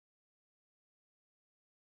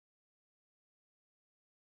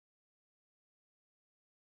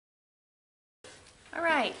All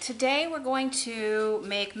right, today we're going to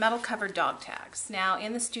make metal covered dog tags. Now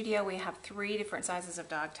in the studio we have 3 different sizes of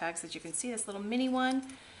dog tags. As you can see, this little mini one,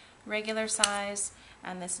 regular size,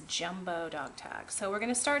 and this jumbo dog tag. So we're going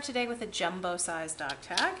to start today with a jumbo size dog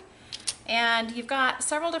tag. And you've got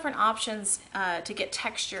several different options to get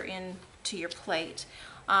texture into your plate.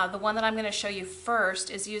 The one that I'm going to show you first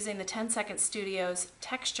is using the 10 Second Studios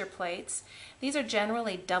texture plates. These are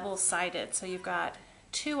generally double-sided, so you've got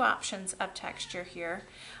 2 options of texture here.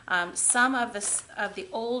 Some of the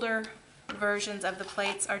older versions of the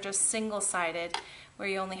plates are just single-sided, where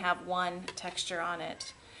you only have one texture on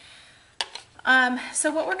it.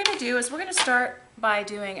 So what we're going to do is we're going to start by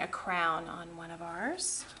doing a crown on one of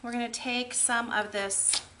ours. We're going to take some of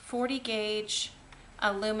this 40 gauge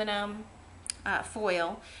aluminum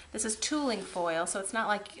foil. This is tooling foil, so it's not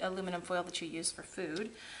like aluminum foil that you use for food.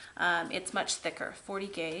 It's much thicker, 40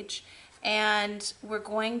 gauge. And we're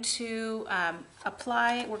going to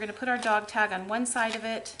we're going to put our dog tag on one side of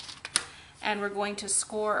it, and we're going to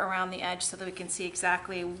score around the edge so that we can see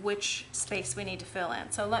exactly which space we need to fill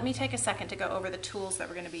in. So let me take a second to go over the tools that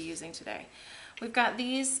we're going to be using today. We've got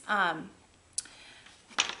these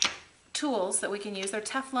tools that we can use. They're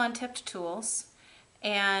Teflon tipped tools,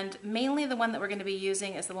 and mainly the one that we're going to be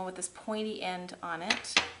using is the one with this pointy end on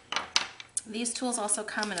it. These tools also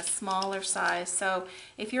come in a smaller size, so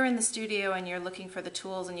if you're in the studio and you're looking for the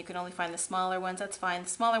tools and you can only find the smaller ones, that's fine. The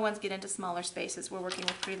smaller ones get into smaller spaces. We're working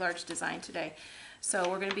with pretty large design today, so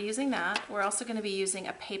we're going to be using that. We're also going to be using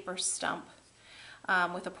a paper stump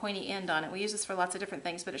with a pointy end on it. We use this for lots of different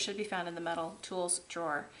things, but it should be found in the metal tools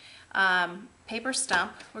drawer. Paper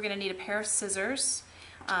stump. We're going to need a pair of scissors.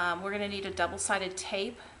 We're going to need a double-sided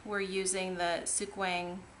tape. We're using the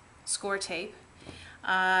Sukwang score tape.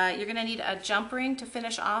 You're going to need a jump ring to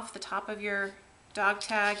finish off the top of your dog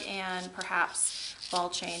tag, and perhaps ball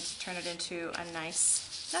chain to turn it into a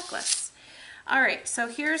nice necklace. Alright, so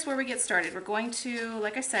here's where we get started. We're going to,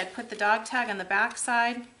 like I said, put the dog tag on the back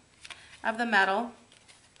side of the metal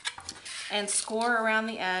and score around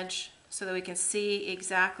the edge so that we can see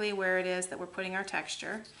exactly where it is that we're putting our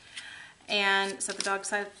texture. And set the dog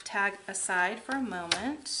tag aside for a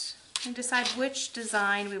moment and decide which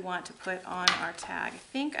design we want to put on our tag. I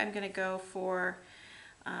think I'm going to go for,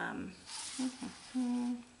 how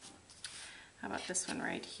about this one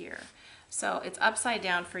right here? So it's upside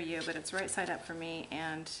down for you, but it's right side up for me,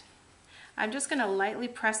 and I'm just going to lightly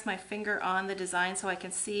press my finger on the design so I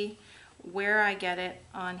can see where I get it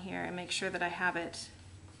on here and make sure that I have it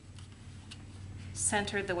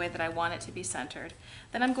centered the way that I want it to be centered.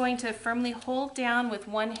 Then I'm going to firmly hold down with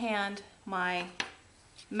one hand my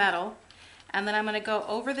metal, and then I'm going to go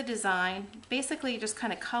over the design, basically just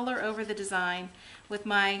kind of color over the design with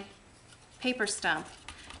my paper stump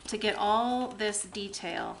to get all this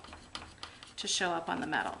detail to show up on the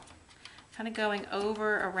metal. Kind of going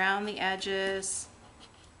over around the edges,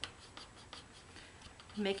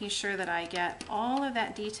 making sure that I get all of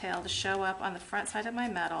that detail to show up on the front side of my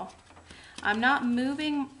metal. I'm not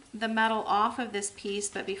moving the metal off of this piece,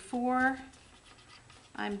 but before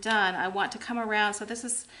I'm done, I want to come around. So this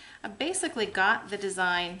is, I basically got the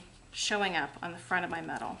design showing up on the front of my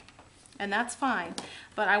metal, and that's fine,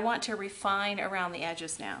 but I want to refine around the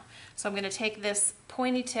edges now. So I'm going to take this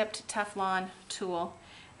pointy tipped Teflon tool,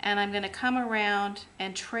 and I'm going to come around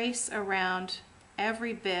and trace around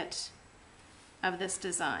every bit of this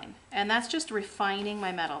design, and that's just refining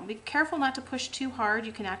my metal. Be careful not to push too hard.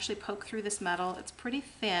 You can actually poke through this metal. It's pretty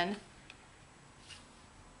thin.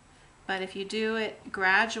 But if you do it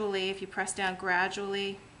gradually, if you press down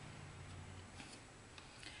gradually,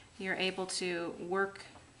 you're able to work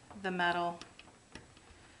the metal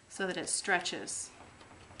so that it stretches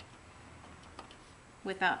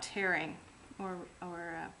without tearing or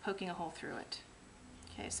poking a hole through it.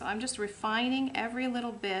 Okay, so I'm just refining every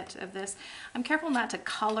little bit of this. I'm careful not to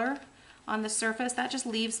color on the surface. That just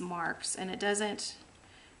leaves marks, and it doesn't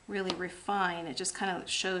really refine. It just kind of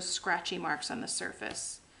shows scratchy marks on the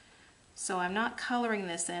surface. So I'm not coloring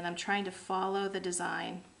this in, I'm trying to follow the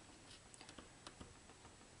design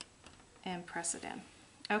and press it in.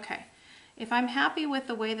 Okay, if I'm happy with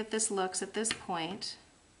the way that this looks at this point,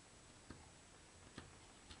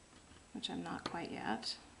 which I'm not quite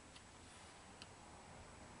yet,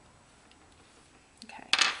 okay,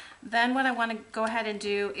 then what I want to go ahead and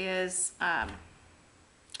do is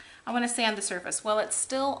I want to sand the surface. While it's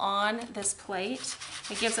still on this plate,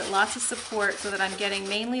 it gives it lots of support so that I'm getting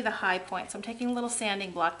mainly the high points. I'm taking a little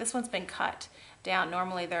sanding block. This one's been cut down.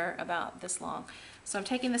 Normally they're about this long. So I'm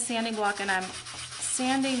taking the sanding block and I'm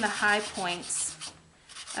sanding the high points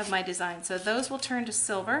of my design. So those will turn to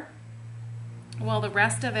silver, while the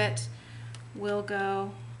rest of it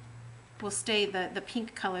will stay the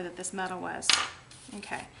pink color that this metal was.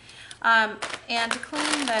 Okay. And to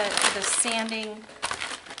clean the sanding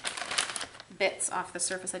bits off the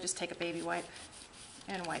surface, I just take a baby wipe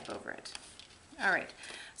and wipe over it. All right,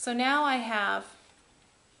 so now I have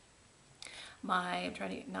I'm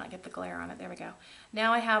trying to not get the glare on it, there we go.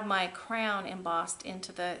 Now I have my crown embossed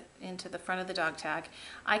into the front of the dog tag.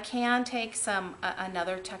 I can take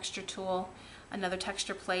another texture tool, another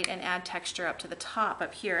texture plate, and add texture up to the top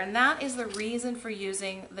up here, and that is the reason for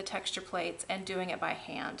using the texture plates and doing it by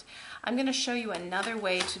hand. I'm going to show you another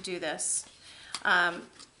way to do this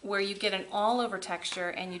where you get an all over texture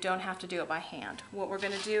and you don't have to do it by hand. What we're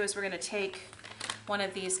going to do is we're going to take one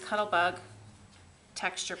of these Cuttlebug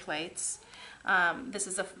texture plates. This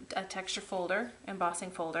is a texture folder, embossing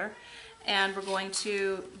folder, and we're going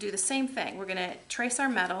to do the same thing. We're going to trace our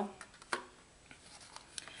metal,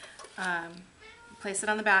 place it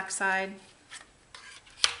on the back side,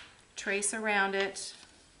 trace around it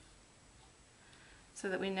so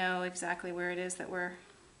that we know exactly where it is that we're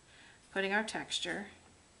putting our texture.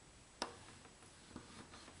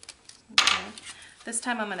 Okay. This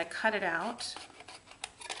time I'm going to cut it out.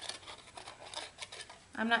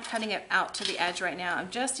 I'm not cutting it out to the edge right now.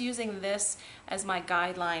 I'm just using this as my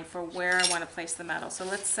guideline for where I want to place the metal. So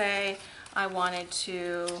let's say I wanted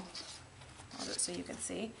to, I'll do it so you can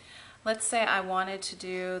see. Let's say I wanted to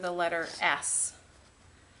do the letter S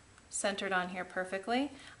centered on here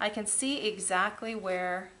perfectly. I can see exactly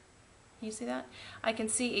where, can you see that? I can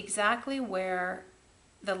see exactly where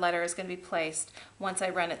the letter is going to be placed once I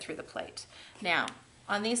run it through the plate. Now,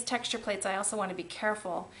 on these texture plates, I also want to be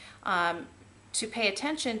careful to pay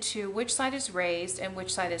attention to which side is raised and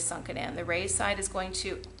which side is sunken in. The raised side is going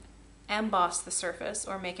to emboss the surface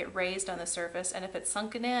or make it raised on the surface, and if it's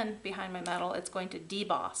sunken in behind my metal, it's going to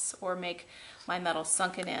deboss or make my metal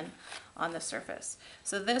sunken in on the surface.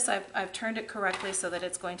 So this, I've turned it correctly so that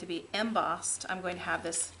it's going to be embossed. I'm going to have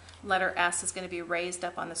this letter S is going to be raised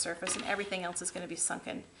up on the surface and everything else is going to be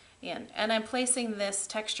sunken in. And I'm placing this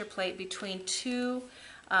texture plate between two,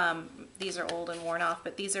 these are old and worn off,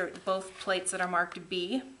 but these are both plates that are marked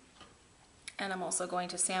B. And I'm also going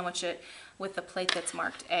to sandwich it with the plate that's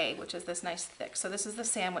marked A, which is this nice thick. So this is the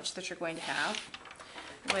sandwich that you're going to have.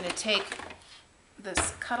 I'm going to take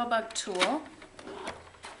this Cuttlebug tool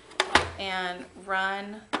and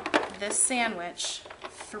run this sandwich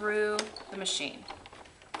through the machine.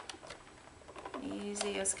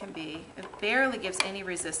 Easy as can be. It barely gives any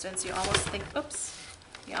resistance. You almost think, oops,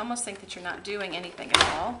 you almost think that you're not doing anything at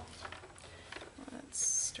all. Let's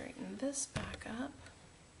straighten this back up.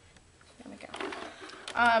 There we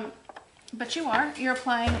go. But you're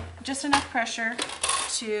applying just enough pressure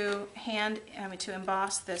to to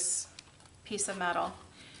emboss this piece of metal.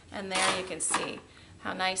 And there you can see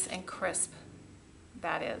how nice and crisp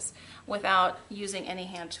that is without using any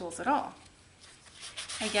hand tools at all.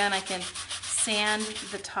 Again, I can sand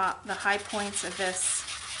the high points of this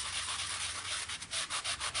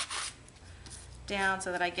down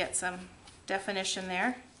so that I get some definition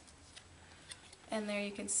there. And there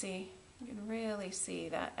you can really see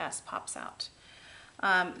that S pops out.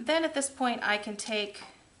 Then at this point I can take,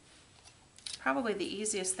 probably the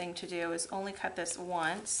easiest thing to do is only cut this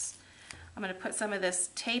once. I'm going to put some of this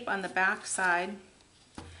tape on the back side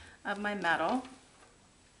of my metal,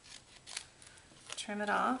 trim it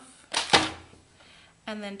off,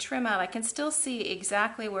 and then trim out. I can still see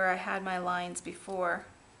exactly where I had my lines before.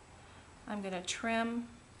 I'm going to trim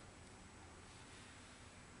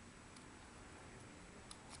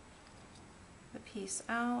the piece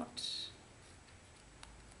out.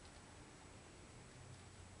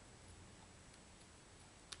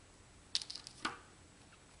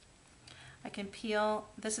 I can peel,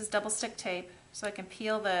 this is double stick tape, so I can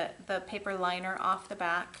peel the paper liner off the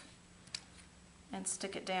back and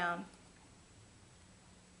stick it down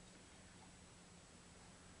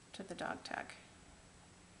to the dog tag.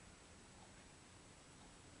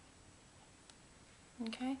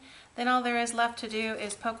 Okay, then all there is left to do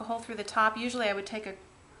is poke a hole through the top. Usually I would take a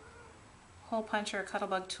hole punch or a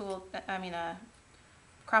Cuttlebug tool, a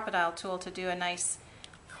crocodile tool to do a nice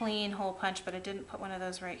clean hole punch, but I didn't put one of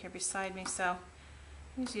those right here beside me, so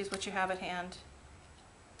just use what you have at hand.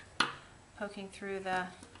 Poking through the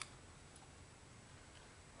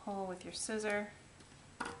hole with your scissor.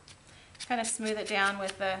 Kind of smooth it down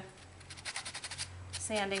with the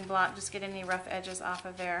sanding block, just get any rough edges off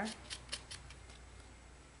of there.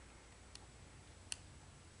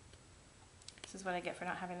 This is what I get for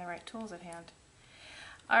not having the right tools at hand.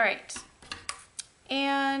 All right,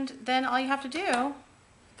 and then all you have to do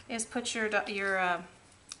is put your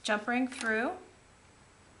jump ring through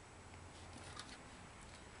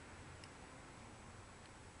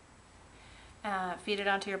feed it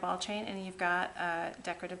onto your ball chain, and you've got a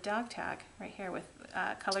decorative dog tag right here with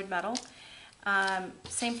colored metal.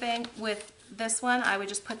 Same thing with this one. I would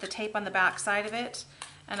just put the tape on the back side of it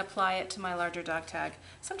and apply it to my larger dog tag.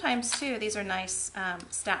 Sometimes too, these are nice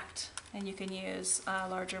stacked, and you can use a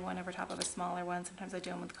larger one over top of a smaller one. Sometimes I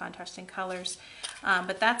do them with contrasting colors.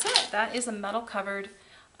 But that's it. That is a metal covered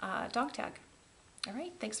dog tag. All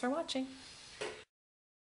right, thanks for watching.